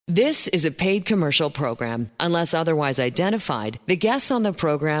This is a paid commercial program. Unless otherwise identified, the guests on the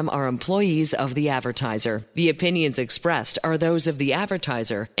program are employees of the advertiser. The opinions expressed are those of the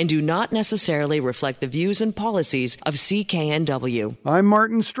advertiser and do not necessarily reflect the views and policies of CKNW. I'm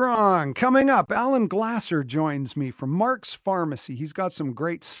Martin Strong. Coming up, Alan Glasser joins me from Mark's Pharmacy. He's got some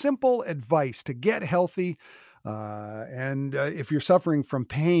great simple advice to get healthy. And if you're suffering from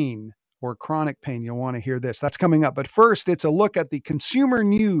pain or chronic pain, you'll want to hear this. That's coming up. But first, it's a look at the consumer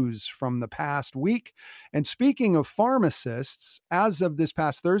news from the past week. And speaking of pharmacists, as of this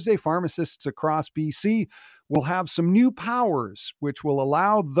past Thursday, pharmacists across BC will have some new powers, which will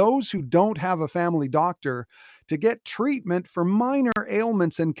allow those who don't have a family doctor to get treatment for minor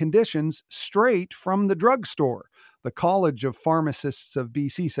ailments and conditions straight from the drugstore. The College of Pharmacists of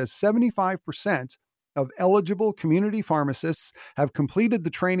BC says 75% of eligible community pharmacists have completed the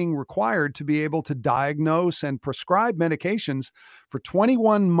training required to be able to diagnose and prescribe medications for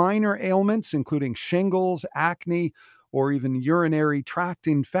 21 minor ailments, including shingles, acne, or even urinary tract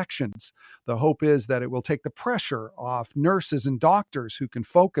infections. The hope is that it will take the pressure off nurses and doctors who can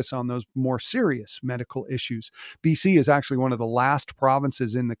focus on those more serious medical issues. BC is actually one of the last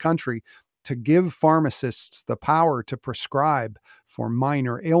provinces in the country to give pharmacists the power to prescribe for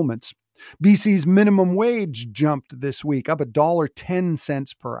minor ailments. BC's minimum wage jumped this week, up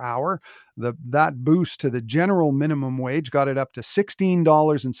 $1.10 per hour. That boost to the general minimum wage got it up to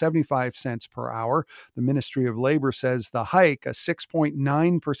 $16.75 per hour. The Ministry of Labor says the hike, a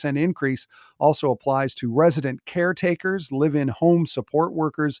 6.9% increase, also applies to resident caretakers, live-in home support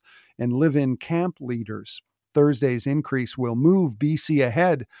workers, and live-in camp leaders. Thursday's increase will move BC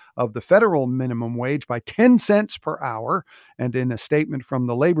ahead of the federal minimum wage by 10 cents per hour. And in a statement from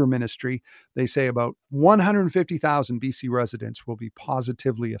the Labor Ministry, they say about 150,000 BC residents will be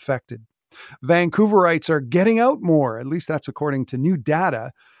positively affected. Vancouverites are getting out more, at least that's according to new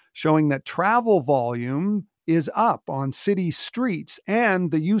data, showing that travel volume is up on city streets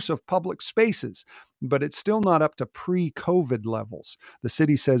and the use of public spaces, but it's still not up to pre-COVID levels. The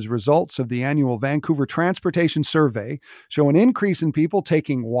city says results of the annual Vancouver Transportation Survey show an increase in people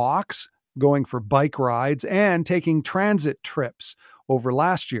taking walks, going for bike rides, and taking transit trips over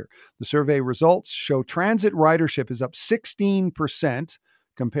last year. The survey results show transit ridership is up 16%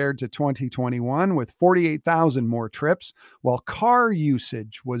 compared to 2021, with 48,000 more trips, while car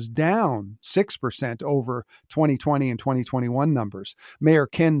usage was down 6% over 2020 and 2021 numbers. Mayor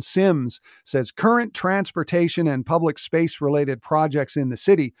Ken Sims says current transportation and public space-related projects in the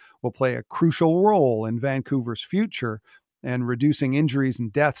city will play a crucial role in Vancouver's future, and reducing injuries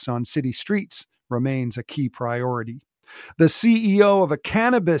and deaths on city streets remains a key priority. The CEO of a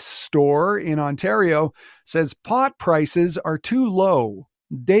cannabis store in Ontario says pot prices are too low.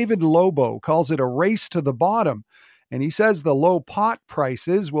 David Lobo calls it a race to the bottom, and he says the low pot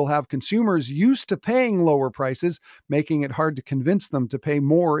prices will have consumers used to paying lower prices, making it hard to convince them to pay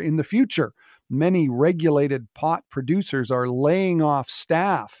more in the future. Many regulated pot producers are laying off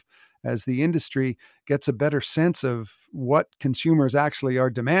staff as the industry gets a better sense of what consumers actually are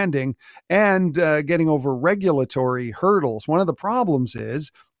demanding and getting over regulatory hurdles. One of the problems is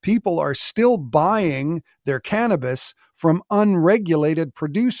people are still buying their cannabis from unregulated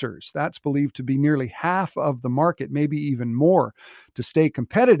producers. That's believed to be nearly half of the market, maybe even more. To stay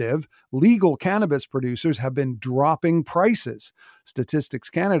competitive, legal cannabis producers have been dropping prices.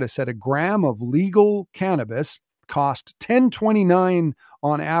 Statistics Canada said a gram of legal cannabis cost $10.29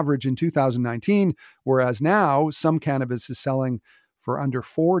 on average in 2019, whereas now some cannabis is selling for under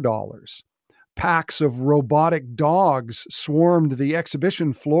 $4. Packs of robotic dogs swarmed the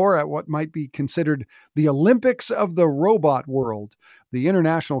exhibition floor at what might be considered the Olympics of the robot world. The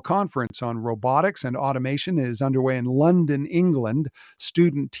International Conference on Robotics and Automation is underway in London, England.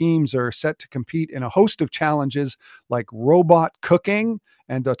 Student teams are set to compete in a host of challenges like robot cooking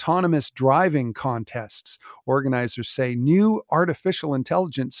and autonomous driving contests. Organizers say new artificial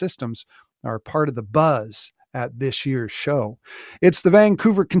intelligence systems are part of the buzz at this year's show. It's the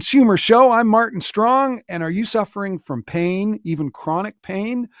Vancouver Consumer Show. I'm Martin Strong, and are you suffering from pain, even chronic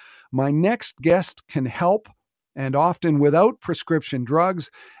pain? My next guest can help, and often without prescription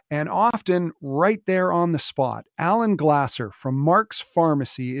drugs, and often right there on the spot. Alan Glasser from Mark's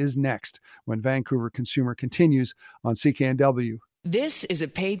Pharmacy is next when Vancouver Consumer continues on CKNW. This is a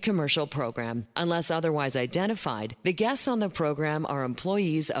paid commercial program. Unless otherwise identified, the guests on the program are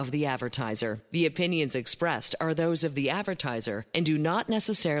employees of the advertiser. The opinions expressed are those of the advertiser and do not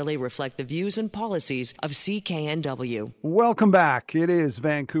necessarily reflect the views and policies of CKNW. Welcome back. It is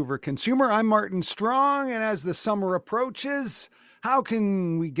Vancouver Consumer. I'm Martin Strong, and as the summer approaches, How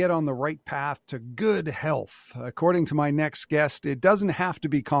can we get on the right path to good health? According to my next guest, it doesn't have to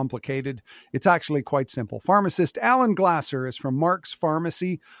be complicated. It's actually quite simple. Pharmacist Alan Glasser is from Mark's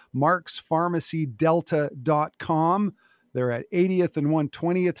Pharmacy, markspharmacydelta.com. They're at 80th and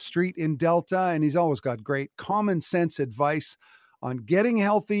 120th Street in Delta, and he's always got great common sense advice on getting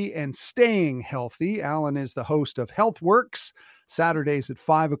healthy and staying healthy. Alan is the host of Health Works, Saturdays at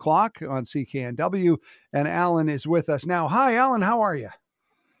 5 o'clock on CKNW, and Alan is with us now. Hi, Alan. How are you?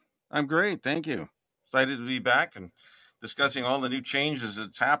 I'm great. Thank you. Excited to be back and discussing all the new changes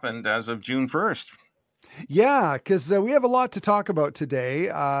that's happened as of June 1st. Yeah, because we have a lot to talk about today.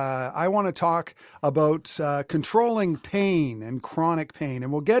 I want to talk about controlling pain and chronic pain,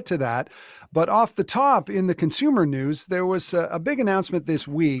 and we'll get to that. But off the top, in the consumer news, there was a big announcement this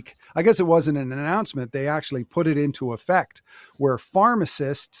week. I guess it wasn't an announcement. They actually put it into effect, where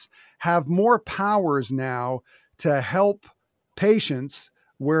pharmacists have more powers now to help patients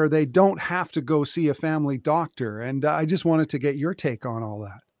where they don't have to go see a family doctor. And I just wanted to get your take on all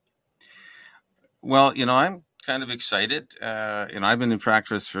that. Well, I'm kind of excited. I've been in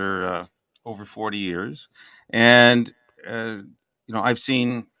practice for over 40 years. And, I've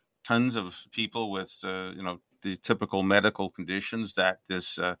seen tons of people with, the typical medical conditions that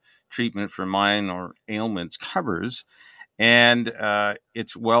this treatment for minor ailments covers. And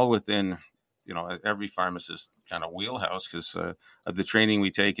it's well within, every pharmacist kind of wheelhouse because of the training we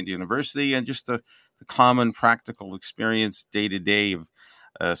take in the university and just the common practical experience day to day of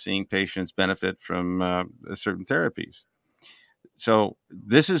seeing patients benefit from certain therapies. So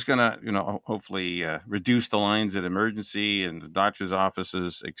this is going to, hopefully reduce the lines at emergency and the doctor's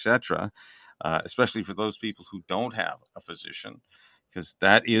offices, etc., especially for those people who don't have a physician, because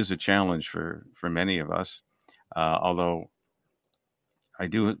that is a challenge for many of us. Although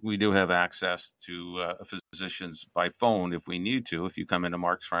we do have access to physicians by phone if we need to. If you come into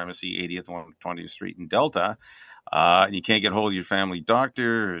Mark's Pharmacy, 80th and 120th Street in Delta, and you can't get hold of your family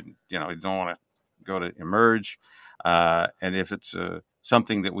doctor, you don't want to go to Emerge, and if it's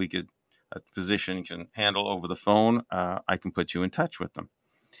something that a physician can handle over the phone, I can put you in touch with them.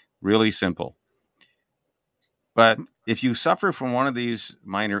 Really simple. But if you suffer from one of these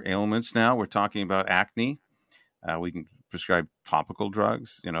minor ailments now, we're talking about acne, we can prescribe topical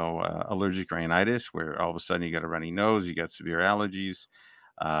drugs, allergic rhinitis, where all of a sudden you got a runny nose, you got severe allergies,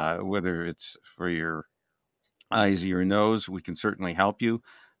 whether it's for your eyes or your nose, we can certainly help you.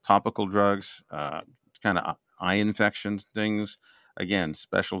 Topical drugs, kind of eye infection things, again,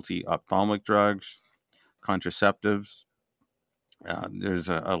 specialty ophthalmic drugs, contraceptives. There's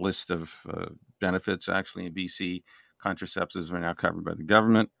a list of benefits actually in BC. Contraceptives are now covered by the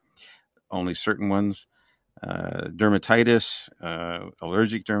government, only certain ones. Dermatitis,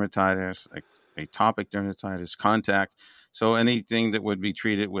 allergic dermatitis, atopic dermatitis, contact. So anything that would be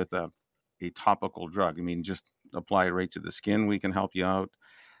treated with a topical drug. I mean, just apply it right to the skin. We can help you out.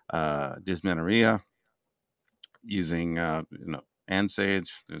 Dysmenorrhea, using NSAIDs,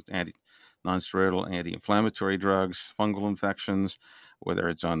 non-steroidal anti-inflammatory drugs, fungal infections, whether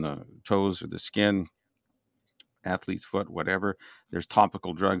it's on the toes or the skin, athlete's foot, whatever. There's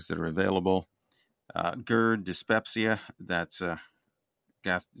topical drugs that are available. GERD, dyspepsia, that's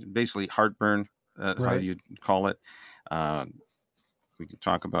basically heartburn, right. How you call it. We can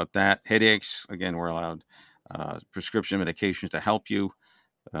talk about that. Headaches, again, we're allowed prescription medications to help you.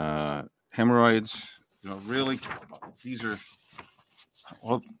 Hemorrhoids, really, these are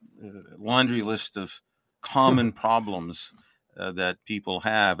a laundry list of common problems that people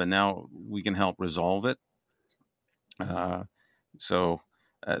have, and now we can help resolve it. So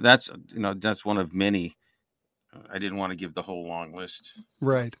that's one of many. I didn't want to give the whole long list.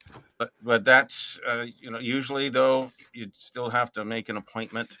 Right. But that's, usually though, you'd still have to make an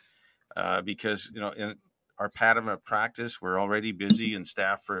appointment because, in our pattern of practice, we're already busy and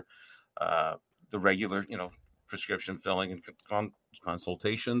staffed for the regular, prescription filling and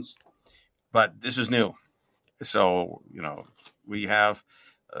consultations. But this is new. So, we have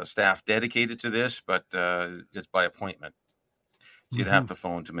staff dedicated to this, but it's by appointment. So you'd have to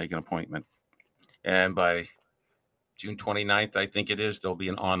phone to make an appointment. And by June 29th, I think it is, there'll be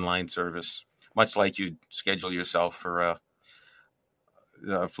an online service, much like you schedule yourself for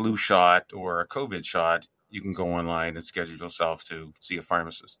a flu shot or a COVID shot. You can go online and schedule yourself to see a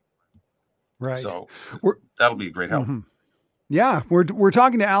pharmacist. Right. So that'll be a great help. Mm-hmm. Yeah, we're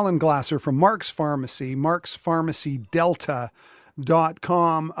talking to Alan Glasser from Mark's Pharmacy,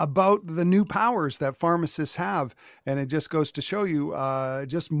 markspharmacydelta.com, about the new powers that pharmacists have. And it just goes to show you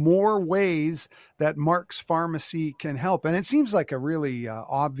just more ways that Mark's Pharmacy can help. And it seems like a really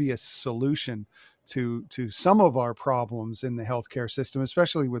obvious solution to some of our problems in the healthcare system,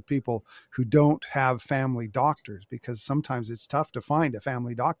 especially with people who don't have family doctors, because sometimes it's tough to find a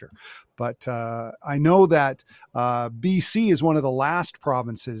family doctor. But I know that BC is one of the last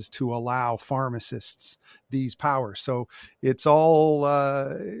provinces to allow pharmacists these powers. So it's all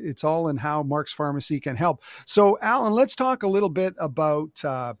in how Mark's Pharmacy can help. So, Alan, let's talk a little bit about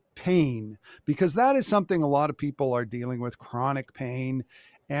pain, because that is something a lot of people are dealing with, chronic pain.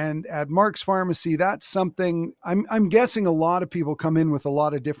 And at Mark's Pharmacy, that's something I'm guessing a lot of people come in with a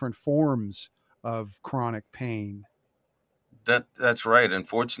lot of different forms of chronic pain. That's right.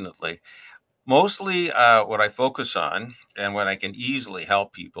 Unfortunately, mostly what I focus on and what I can easily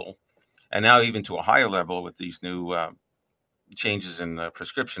help people, and now even to a higher level with these new changes in the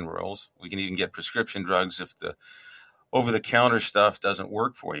prescription rules, we can even get prescription drugs if the over-the-counter stuff doesn't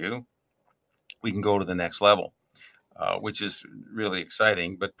work for you. We can go to the next level, which is really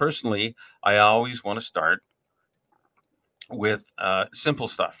exciting. But personally, I always want to start with simple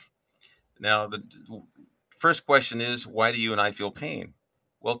stuff. Now, the first question is, why do you and I feel pain?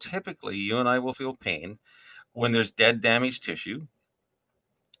 Well, typically, you and I will feel pain when there's dead, damaged tissue,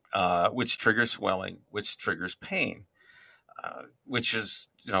 which triggers swelling, which triggers pain, which is,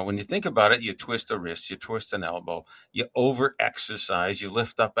 when you think about it, you twist a wrist, you twist an elbow, you over exercise, you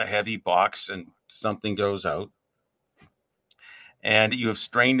lift up a heavy box and something goes out, and you have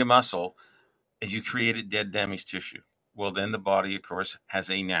strained a muscle and you created dead, damaged tissue. Well, then the body, of course, has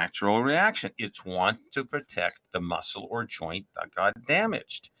a natural reaction. It's want to protect the muscle or joint that got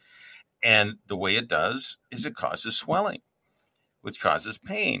damaged. And the way it does is it causes swelling, which causes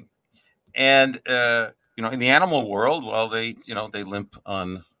pain. And, in the animal world, well, they limp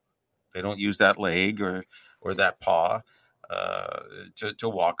on, they don't use that leg or that paw to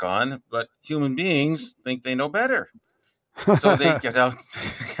walk on. But human beings think they know better. So they get out.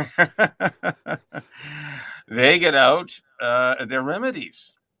 They get out their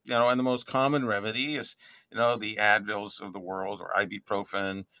remedies, and the most common remedy is, the Advils of the world, or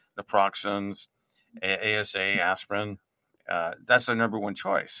ibuprofen, naproxens, ASA, aspirin. That's their number one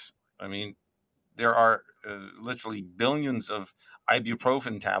choice. I mean, there are literally billions of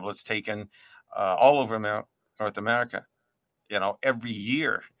ibuprofen tablets taken all over North America, every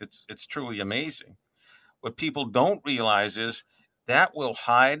year. It's truly amazing. What people don't realize is that will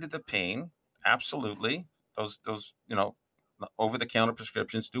hide the pain. Absolutely. Those over-the-counter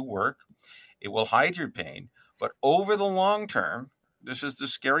prescriptions do work. It will hide your pain. But over the long term, this is the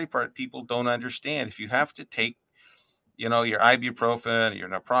scary part people don't understand. If you have to take, your ibuprofen, your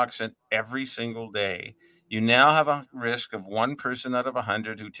naproxen every single day, you now have a risk of one person out of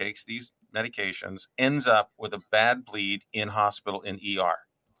 100 who takes these medications ends up with a bad bleed in hospital in ER.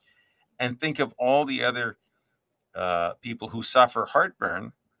 And think of all the other people who suffer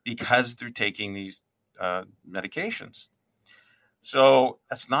heartburn because they're taking these medications. So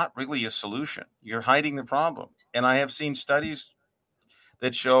that's not really a solution. You're hiding the problem. And I have seen studies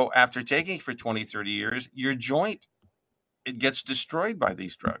that show after taking it for 20, 30 years, your joint, it gets destroyed by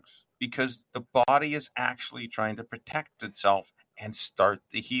these drugs because the body is actually trying to protect itself and start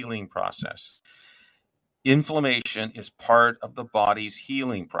the healing process. Inflammation is part of the body's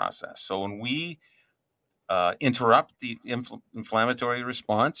healing process. So when we interrupt the inflammatory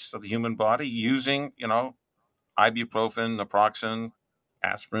response of the human body using, ibuprofen, naproxen,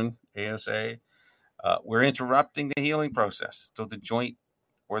 aspirin, ASA, we're interrupting the healing process. So the joint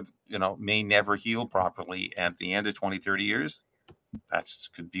may never heal properly. At the end of 20, 30 years, that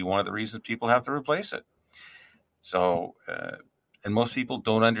could be one of the reasons people have to replace it. So, and most people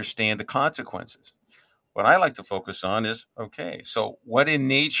don't understand the consequences. What I like to focus on is, okay, so what in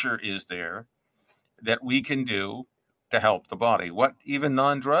nature is there that we can do to help the body? What even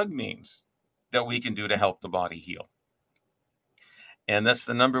non-drug means that we can do to help the body heal? And that's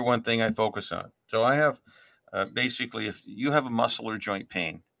the number one thing I focus on. So I have basically, if you have a muscle or joint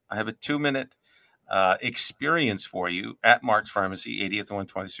pain, I have a 2-minute experience for you at Mark's Pharmacy, 80th and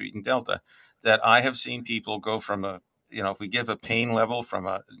 120th Street in Delta, that I have seen people go from if we give a pain level from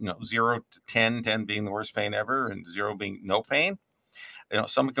 0 to 10, 10 being the worst pain ever and 0 being no pain,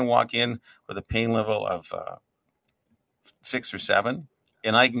 someone can walk in with a pain level of 6 or 7,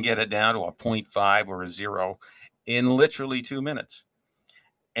 and I can get it down to a 0.5 or a 0 in literally 2 minutes.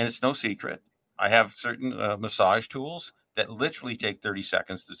 And it's no secret. I have certain massage tools that literally take 30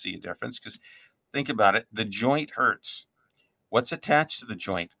 seconds to see a difference, because think about it, the joint hurts. What's attached to the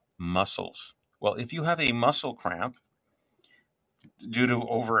joint? Muscles. Well, if you have a muscle cramp due to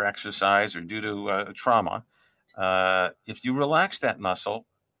overexercise or due to trauma, if you relax that muscle,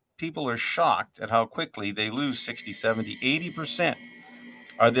 people are shocked at how quickly they lose 60, 70, 80%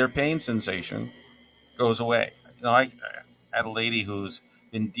 of their pain sensation goes away. I had a lady who's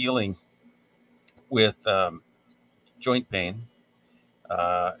been dealing with joint pain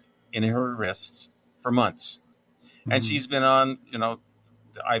uh, in her wrists for months, and Mhm. she's been on the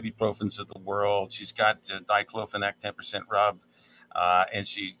ibuprofens of the world. She's got diclofenac 10% rub,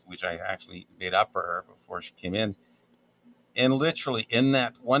 which I actually made up for her before she came in. And literally in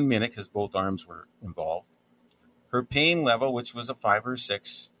that 1 minute, because both arms were involved, her pain level, which was a 5 or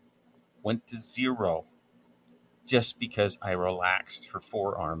 6, went to 0 just because I relaxed her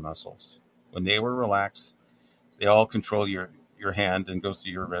forearm muscles. When they were relaxed, they all control your hand and goes to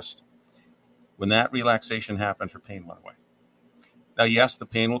your wrist. When that relaxation happened, her pain went away. Now, yes, the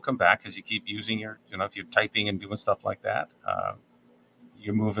pain will come back because you keep using if you're typing and doing stuff like that,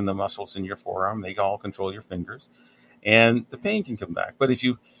 you're moving the muscles in your forearm. They all control your fingers, and the pain can come back. But if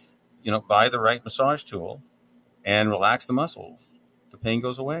you buy the right massage tool and relax the muscles, the pain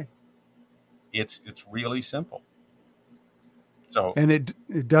goes away. It's really simple. So And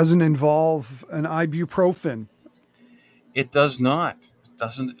it doesn't involve an ibuprofen. it does not.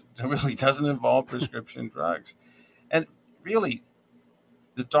 It really doesn't involve prescription drugs. And really,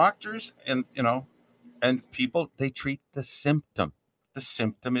 the doctors and people, they treat the symptom. The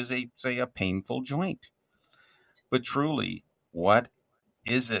symptom is a painful joint. But truly, what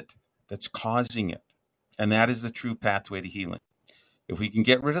is it that's causing it? And that is the true pathway to healing. If we can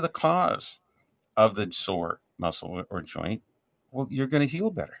get rid of the cause of the sore muscle or joint, well, you're going to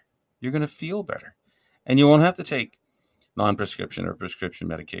heal better. You're going to feel better. And you won't have to take non-prescription or prescription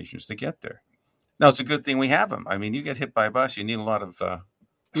medications to get there. Now, it's a good thing we have them. I mean, you get hit by a bus, you need a lot of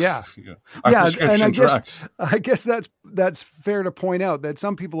Yeah. our Yeah, and prescription drugs. I guess that's fair to point out that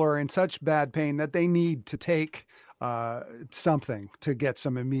some people are in such bad pain that they need to take something to get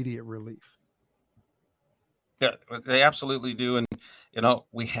some immediate relief. Yeah, they absolutely do. And,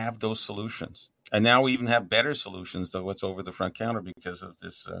 we have those solutions. And now we even have better solutions to what's over the front counter because of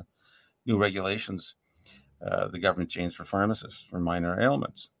this new regulations the government changed for pharmacists for minor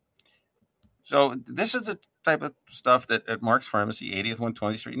ailments. So this is the type of stuff that at Mark's Pharmacy, 80th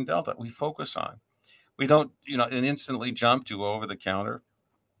 120th Street in Delta, we focus on. We don't, and instantly jump to over-the-counter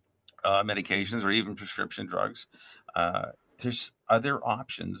medications or even prescription drugs. There's other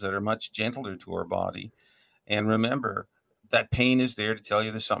options that are much gentler to our body. And remember, that pain is there to tell you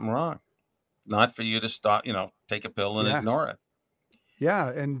there's something wrong, not for you to stop, take a pill and ignore it.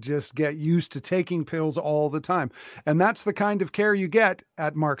 Yeah, and just get used to taking pills all the time. And that's the kind of care you get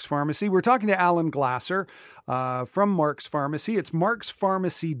at Mark's Pharmacy. We're talking to Alan Glasser from Mark's Pharmacy. It's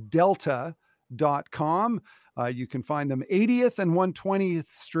markspharmacydelta.com. You can find them 80th and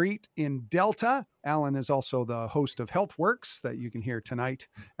 120th Street in Delta. Alan is also the host of HealthWorks that you can hear tonight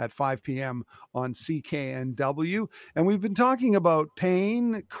at 5 p.m. on CKNW. And we've been talking about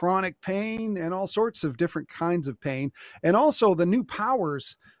pain, chronic pain, and all sorts of different kinds of pain, and also the new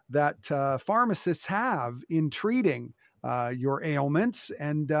powers that pharmacists have in treating your ailments.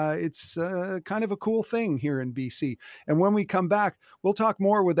 And it's kind of a cool thing here in BC. And when we come back, we'll talk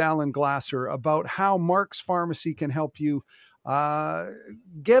more with Alan Glasser about how Mark's Pharmacy can help you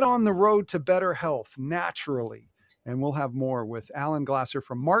get on the road to better health naturally. And we'll have more with Alan Glasser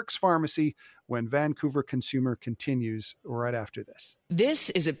from Mark's Pharmacy when Vancouver Consumer continues right after this. This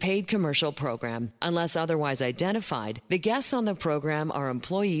is a paid commercial program. Unless otherwise identified, the guests on the program are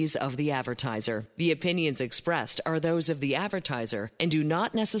employees of the advertiser. The opinions expressed are those of the advertiser and do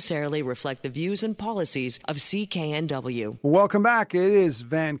not necessarily reflect the views and policies of CKNW. Welcome back. It is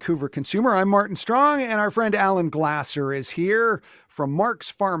Vancouver Consumer. I'm Martin Strong, and our friend Alan Glasser is here from Mark's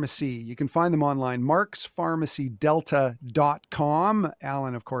Pharmacy. You can find them online, markspharmacydelta.com.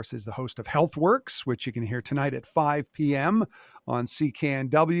 Alan, of course, is the host of HealthWorks, which you can hear tonight at 5 p.m. on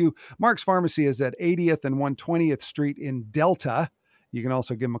CKNW. Mark's Pharmacy is at 80th and 120th Street in Delta. You can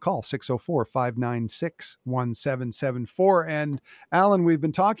also give them a call, 604-596-1774. And Alan, we've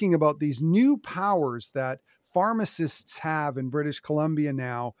been talking about these new powers that pharmacists have in British Columbia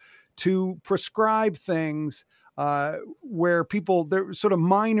now to prescribe things where they're sort of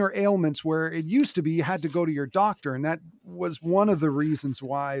minor ailments where it used to be you had to go to your doctor. And that was one of the reasons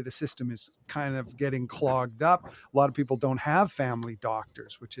why the system is kind of getting clogged up. A lot of people don't have family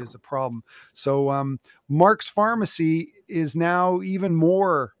doctors, which is a problem. So Mark's Pharmacy is now even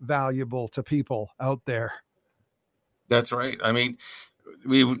more valuable to people out there. That's right. I mean,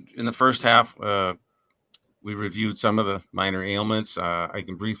 we in the first half, we reviewed some of the minor ailments. I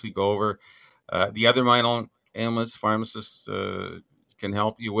can briefly go over the other minor ailments pharmacists can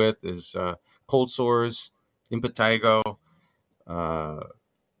help you with is cold sores, impetigo,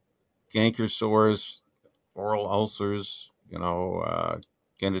 canker sores, oral ulcers,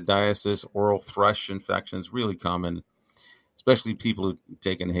 candidiasis, oral thrush infections, really common, especially people who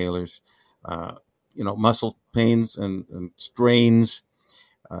take inhalers. Muscle pains and strains,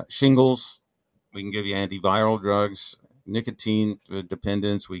 shingles. We can give you antiviral drugs, nicotine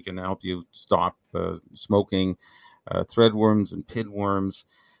dependence. We can help you stop smoking, threadworms and pinworms,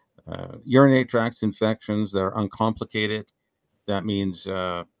 urinary tract infections that are uncomplicated. That means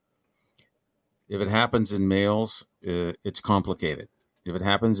if it happens in males, it's complicated. If it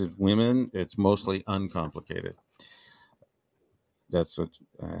happens in women, it's mostly uncomplicated. That's what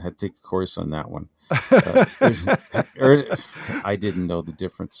I had to take a course on that one. I didn't know the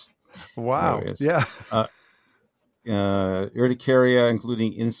difference. Wow. Anyways, yeah. Urticaria,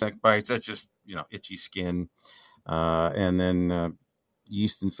 including insect bites. That's just, itchy skin. And then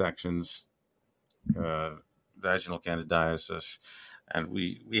yeast infections, vaginal candidiasis. And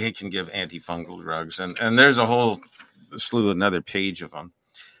we can give antifungal drugs. And there's a whole slew, another page of them.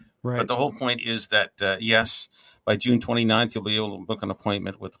 Right. But the whole point is that, yes, by June 29th, you'll be able to book an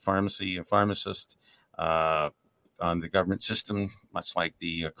appointment with a pharmacist on the government system, much like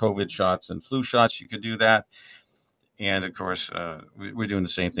the COVID shots and flu shots. You could do that. And, of course, we're doing the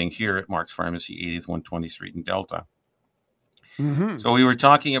same thing here at Mark's Pharmacy, 80th 120th Street in Delta. Mm-hmm. So we were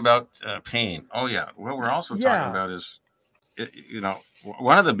talking about pain. Oh, yeah. What we're also talking about is,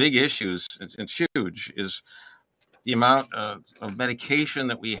 one of the big issues, it's huge, is the amount of medication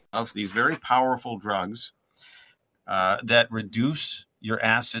that we have, these very powerful drugs that reduce your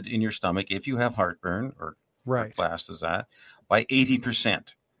acid in your stomach if you have heartburn or classed as that by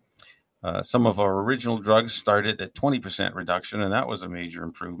 80%. Some of our original drugs started at 20% reduction, and that was a major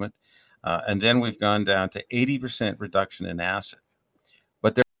improvement. And then we've gone down to 80% reduction in acid.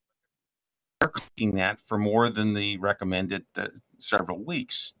 But they're cooking that for more than the recommended several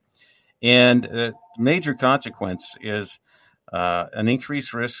weeks. And the major consequence is an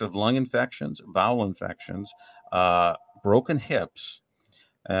increased risk of lung infections, bowel infections, broken hips,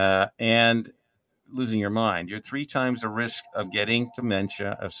 and losing your mind. You're 3 times the risk of getting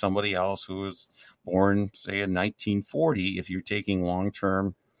dementia of somebody else who was born, say, in 1940 if you're taking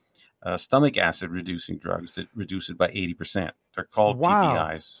long-term stomach acid reducing drugs that reduce it by 80%. They're called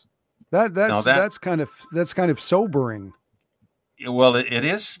PPIs. That's kind of sobering. Well, it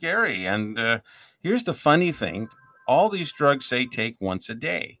is scary. And here's the funny thing. All these drugs say take once a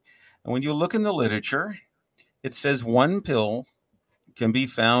day. And when you look in the literature, it says one pill can be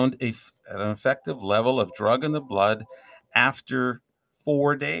found at an effective level of drug in the blood after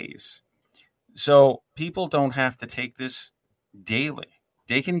 4 days. So people don't have to take this daily.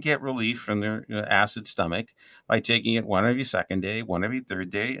 They can get relief from their acid stomach by taking it one every second day, one every third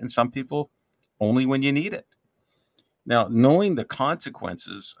day, and some people only when you need it. Now, knowing the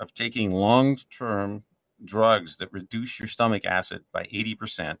consequences of taking long-term drugs that reduce your stomach acid by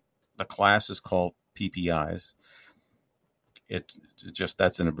 80%, the class is called PPIs.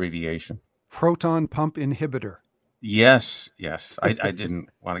 That's an abbreviation. Proton pump inhibitor. Yes. I didn't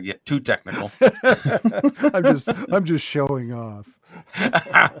want to get too technical. I'm just showing off.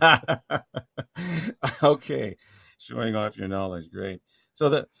 Okay, showing off your knowledge, great. So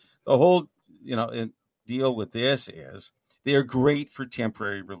the whole deal with this is they are great for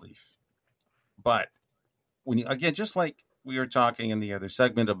temporary relief, but when you, again, just like we were talking in the other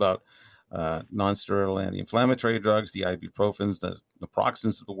segment about non-steroidal anti-inflammatory drugs, the ibuprofens, the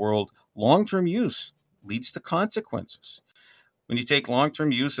naproxens of the world, long-term use leads to consequences. When you take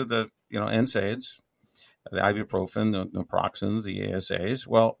long-term use of the NSAIDs, the ibuprofen, the naproxens, the ASAs,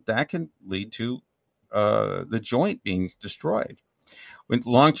 well, that can lead to the joint being destroyed. With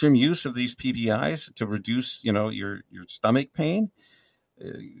long-term use of these PPIs to reduce, your stomach pain,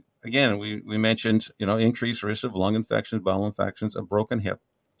 again, we mentioned, increased risk of lung infections, bowel infections, a broken hip,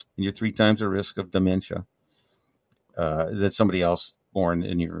 and you're 3 times the risk of dementia that somebody else born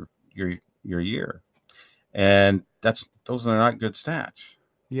in your year. And those are not good stats.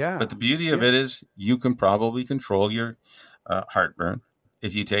 Yeah. But the beauty of it is you can probably control your heartburn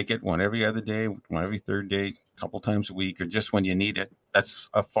if you take it one every other day, one every third day, a couple times a week, or just when you need it. That's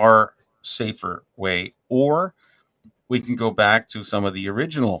a far safer way. Or we can go back to some of the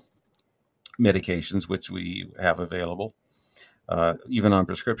original medications which we have available, even on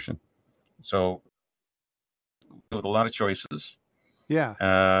prescription. So with a lot of choices.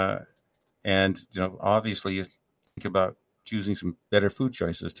 Yeah. And obviously you think about choosing some better food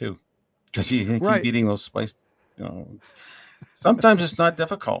choices too, because you keep eating those spiced. Sometimes it's not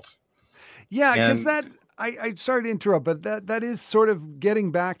difficult. Yeah, because I sorry to interrupt, but that is sort of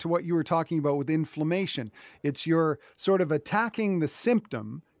getting back to what you were talking about with inflammation. It's you're sort of attacking the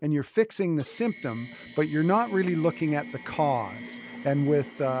symptom and you're fixing the symptom, but you're not really looking at the cause. And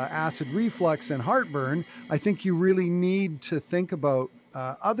with acid reflux and heartburn, I think you really need to think about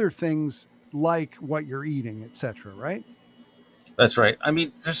other things like what you're eating, etc. Right? That's right. I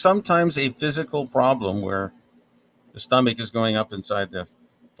mean, there's sometimes a physical problem where the stomach is going up inside the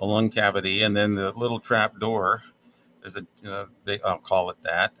lung cavity, and then the little trap door, there's I'll call it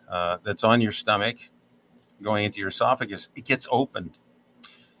that, that's on your stomach going into your esophagus. It gets opened,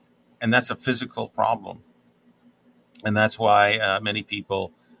 and that's a physical problem. And that's why many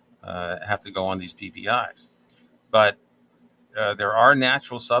people have to go on these PPIs. But there are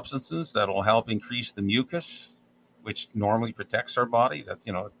natural substances that will help increase the mucus, which normally protects our body. That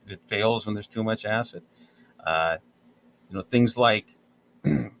it fails when there's too much acid. Uh, things like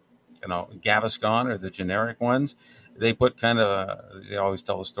Gaviscon or the generic ones. They put they always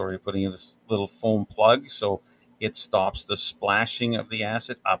tell a story of putting in this little foam plug so it stops the splashing of the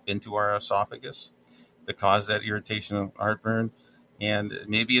acid up into our esophagus to cause that irritation and heartburn. And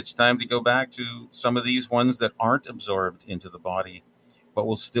maybe it's time to go back to some of these ones that aren't absorbed into the body, but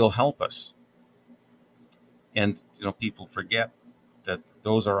will still help us. And, people forget that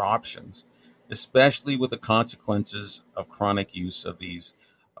those are options, especially with the consequences of chronic use of these,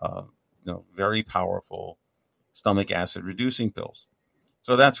 very powerful stomach acid reducing pills.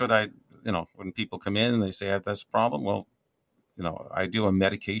 So that's what when people come in and they say I have this problem, well, I do a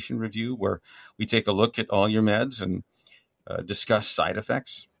medication review where we take a look at all your meds and discuss side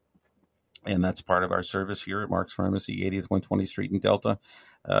effects. And that's part of our service here at Mark's Pharmacy, 80th 120th Street in Delta,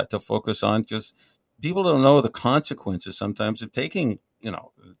 to focus on, because people don't know the consequences sometimes of taking,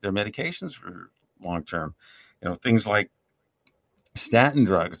 their medications for long term. Things like statin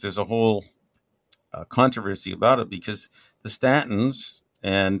drugs. There's a whole controversy about it because the statins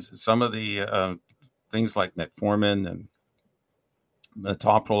and some of the things like metformin and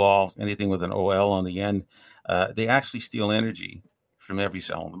metoprolol, anything with an OL on the end, they actually steal energy from every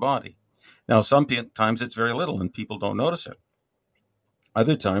cell in the body. Now, sometimes it's very little and people don't notice it.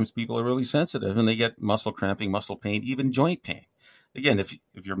 Other times people are really sensitive and they get muscle cramping, muscle pain, even joint pain. Again, if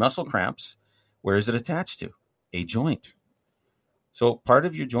your muscle cramps, where is it attached to? A joint. So part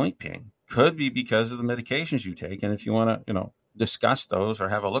of your joint pain could be because of the medications you take. And if you want to, discuss those or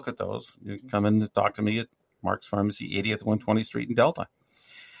have a look at those, you come in and talk to me at Mark's Pharmacy, 80th 120th Street in Delta.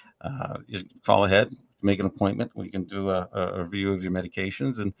 You call ahead, make an appointment. We can do a review of your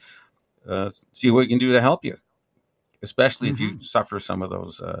medications and see what we can do to help you, especially if you suffer some of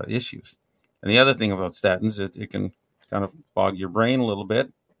those issues. And the other thing about statins, it can kind of bog your brain a little bit.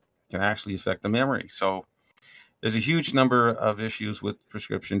 It can actually affect the memory. So there's a huge number of issues with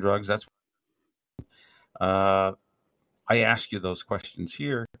prescription drugs. That's I ask you those questions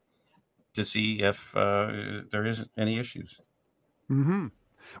here to see if there isn't any issues. Mm-hmm.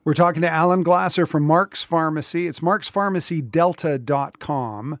 We're talking to Alan Glasser from Mark's Pharmacy. It's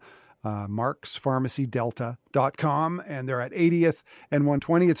markspharmacydelta.com. markspharmacydelta.com, and they're at 80th and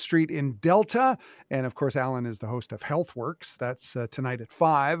 120th Street in Delta. And of course, Alan is the host of HealthWorks. That's tonight at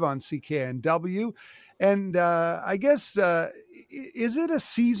 5 on CKNW. And I guess, is it a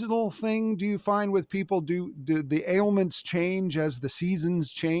seasonal thing? Do you find with people, do the ailments change as the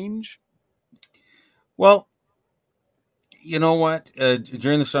seasons change? Well, you know what?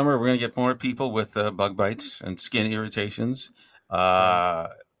 During the summer, we're going to get more people with bug bites and skin irritations.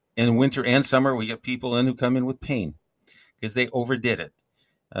 In winter and summer, we get people in who come in with pain because they overdid it.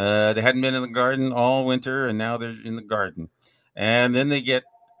 They hadn't been in the garden all winter, and now they're in the garden. And then they get,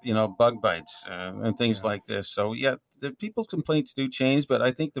 bug bites and things like this. So, the people's complaints do change, but I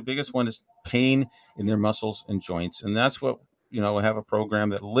think the biggest one is pain in their muscles and joints. And that's what, we have a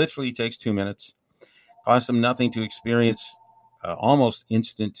program that literally takes 2 minutes, costs them nothing to experience almost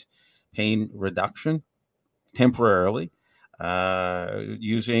instant pain reduction temporarily.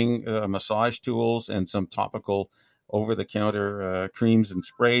 Using massage tools and some topical over-the-counter creams and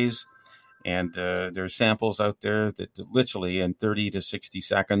sprays. And there's samples out there that literally in 30 to 60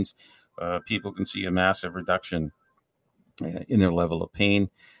 seconds, people can see a massive reduction in their level of pain.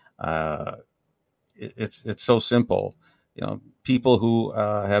 It's so simple. People who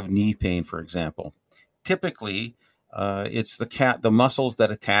have knee pain, for example, typically it's the muscles that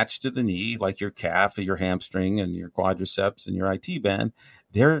attach to the knee, like your calf or your hamstring and your quadriceps and your IT band,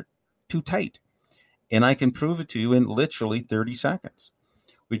 they're too tight. And I can prove it to you in literally 30 seconds.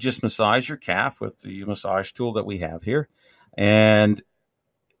 We just massage your calf with the massage tool that we have here. And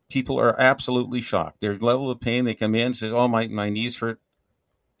people are absolutely shocked. Their level of pain, they come in and say, oh, my knees hurt,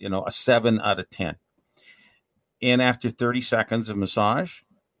 a 7 out of 10. And after 30 seconds of massage,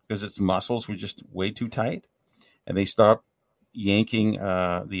 because its muscles were just way too tight, and they start yanking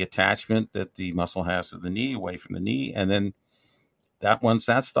the attachment that the muscle has to the knee away from the knee, and then That once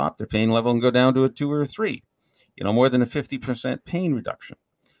that stopped, the pain level can go down to a 2 or a 3. More than a 50% pain reduction.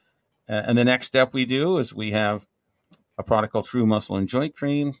 And the next step we do is we have a product called True Muscle and Joint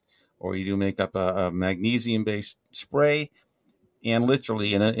Cream, or you do make up a magnesium-based spray, and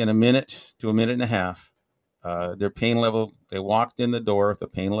literally in a minute to a minute and a half, their pain level, they walked in the door, if the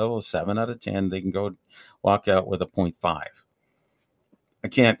pain level is 7 out of 10, they can go walk out with a 0.5. I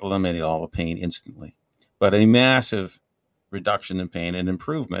can't eliminate all the pain instantly, but a massive reduction in pain and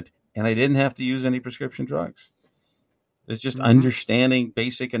improvement, and I didn't have to use any prescription drugs. It's just understanding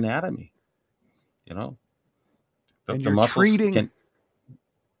basic anatomy, And the you're muscles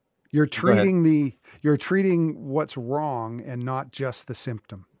you're treating what's wrong and not just the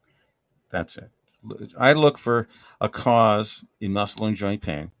symptom. That's it. I look for a cause in muscle and joint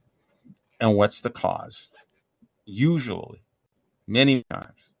pain, and what's the cause? Usually, many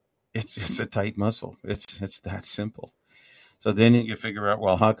times, it's a tight muscle. It's that simple. So then you figure out,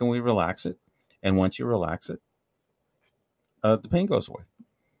 well, how can we relax it? And once you relax it, the pain goes away.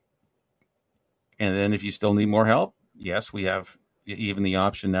 And then if you still need more help, yes, we have even the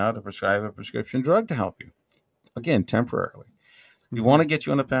option now to prescribe a prescription drug to help you. Again, temporarily. We want to get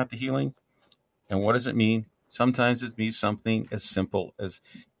you on a path to healing. And what does it mean? Sometimes it means something as simple as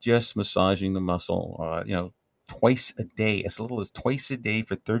just massaging the muscle, twice a day, as little as twice a day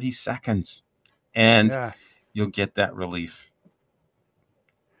for 30 seconds. And you'll get that relief.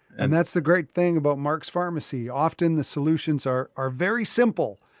 And that's the great thing about Mark's Pharmacy. Often the solutions are very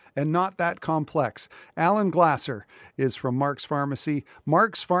simple and not that complex. Alan Glasser is from Mark's Pharmacy.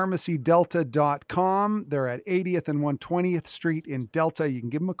 Mark'sPharmacyDelta.com. They're at 80th and 120th Street in Delta. You can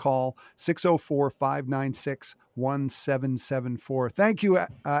give them a call, 604-596-1774. Thank you,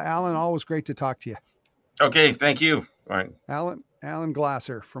 Alan. Always great to talk to you. Okay, thank you. All right. Alan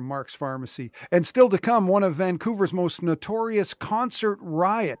Glasser from Mark's Pharmacy. And still to come, one of Vancouver's most notorious concert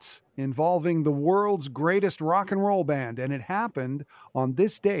riots involving the world's greatest rock and roll band. And it happened on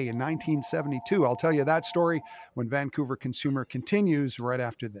this day in 1972. I'll tell you that story when Vancouver Consumer continues right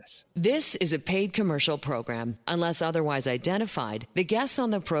after this. This is a paid commercial program. Unless otherwise identified, the guests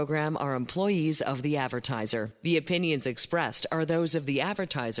on the program are employees of the advertiser. The opinions expressed are those of the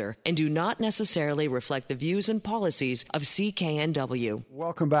advertiser and do not necessarily reflect the views and policies of CKNW.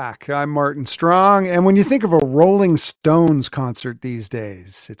 Welcome back. I'm Martin Strong. And when you think of a Rolling Stones concert these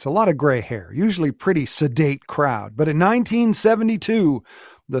days, it's a lot of gray hair, usually pretty sedate crowd. But in 1972,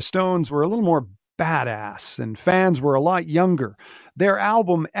 the Stones were a little more badass and fans were a lot younger. Their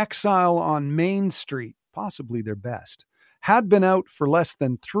album Exile on Main Street, possibly their best, had been out for less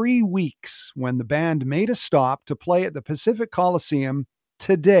than 3 weeks when the band made a stop to play at the Pacific Coliseum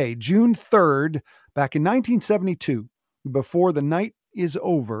today, June 3rd, back in 1972. Before the night is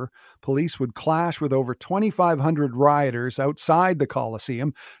over, police would clash with over 2,500 rioters outside the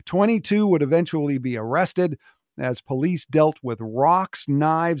Coliseum. 22 would eventually be arrested as police dealt with rocks,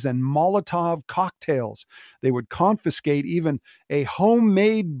 knives, and Molotov cocktails. They would confiscate even a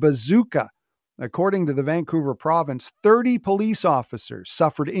homemade bazooka. According to the Vancouver province, 30 police officers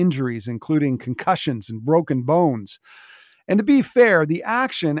suffered injuries, including concussions and broken bones. And to be fair, the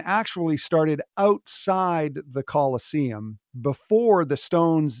action actually started outside the Coliseum before the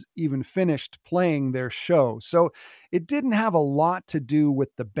Stones even finished playing their show. So it didn't have a lot to do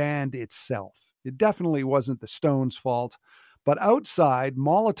with the band itself. It definitely wasn't the Stones' fault. But outside,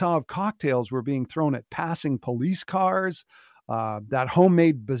 Molotov cocktails were being thrown at passing police cars. That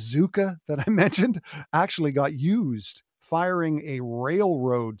homemade bazooka that I mentioned actually got used, firing a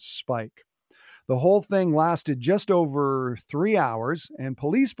railroad spike. The whole thing lasted just over 3 hours, and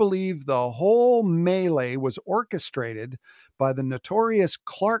police believe the whole melee was orchestrated by the notorious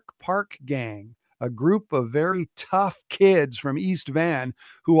Clark Park Gang, a group of very tough kids from East Van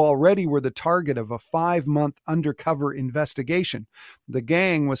who already were the target of a 5-month undercover investigation. The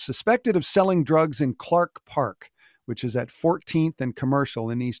gang was suspected of selling drugs in Clark Park, which is at 14th and Commercial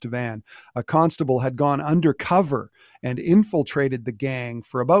in East Van. A constable had gone undercover and infiltrated the gang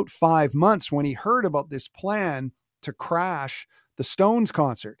for about 5 months when he heard about this plan to crash the Stones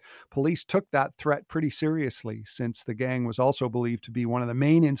concert. Police took that threat pretty seriously, since the gang was also believed to be one of the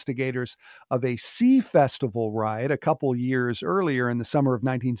main instigators of a Sea Festival riot a couple years earlier in the summer of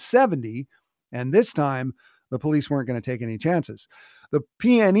 1970. And this time, the police weren't going to take any chances. The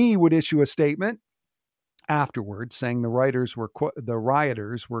PNE would issue a statement afterwards saying the rioters were, quote,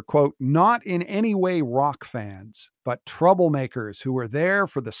 not in any way rock fans, but troublemakers who were there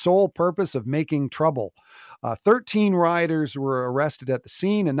for the sole purpose of making trouble. 13 rioters were arrested at the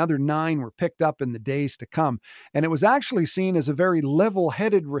scene. Another 9 were picked up in the days to come. And it was actually seen as a very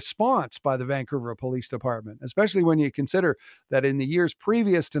level-headed response by the Vancouver Police Department, especially when you consider that in the years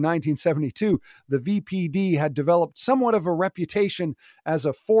previous to 1972, the VPD had developed somewhat of a reputation as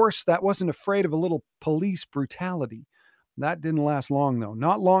a force that wasn't afraid of a little police brutality. That didn't last long, though.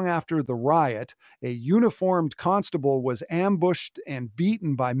 Not long after the riot, a uniformed constable was ambushed and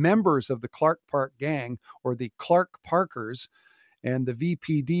beaten by members of the Clark Park gang, or the Clark Parkers, and the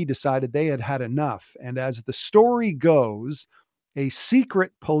VPD decided they had had enough. And as the story goes, a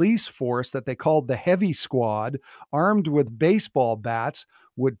secret police force that they called the Heavy Squad, armed with baseball bats,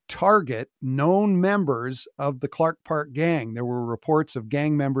 would target known members of the Clark Park gang. There were reports of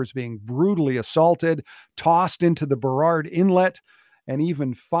gang members being brutally assaulted, tossed into the Burrard Inlet, and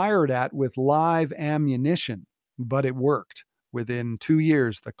even fired at with live ammunition. But it worked. Within 2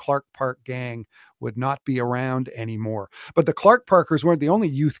 years, the Clark Park gang would not be around anymore. But the Clark Parkers weren't the only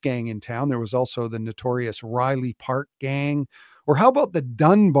youth gang in town. There was also the notorious Riley Park gang. Or how about the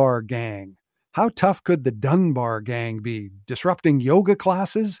Dunbar gang? How tough could the Dunbar gang be? Disrupting yoga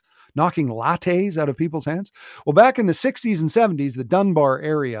classes? Knocking lattes out of people's hands? Well, back in the 60s and 70s, the Dunbar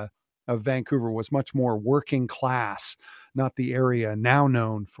area of Vancouver was much more working class, not the area now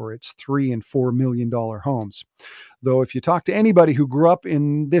known for its $3 and $4 million homes. Though if you talk to anybody who grew up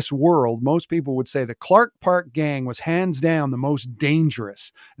in this world, most people would say the Clark Park gang was hands down the most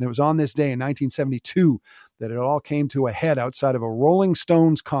dangerous. And it was on this day in 1972 that it all came to a head outside of a Rolling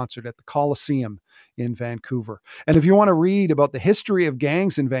Stones concert at the Coliseum in Vancouver. And if you want to read about the history of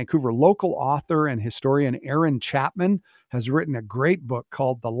gangs in Vancouver, local author and historian Aaron Chapman has written a great book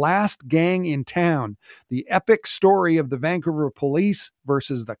called The Last Gang in Town, the epic story of the Vancouver police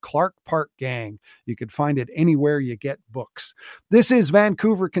versus the Clark Park gang. You could find it anywhere you get books. This is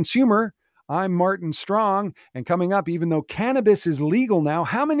Vancouver Consumer. I'm Martin Strong, and coming up, even though cannabis is legal now,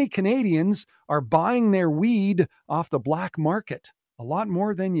 how many Canadians are buying their weed off the black market? A lot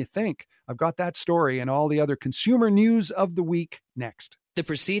more than you think. I've got that story and all the other consumer news of the week next. The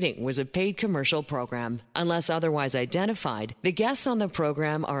proceeding was a paid commercial program. Unless otherwise identified, the guests on the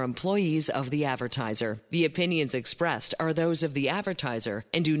program are employees of the advertiser. The opinions expressed are those of the advertiser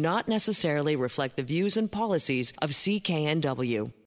and do not necessarily reflect the views and policies of CKNW.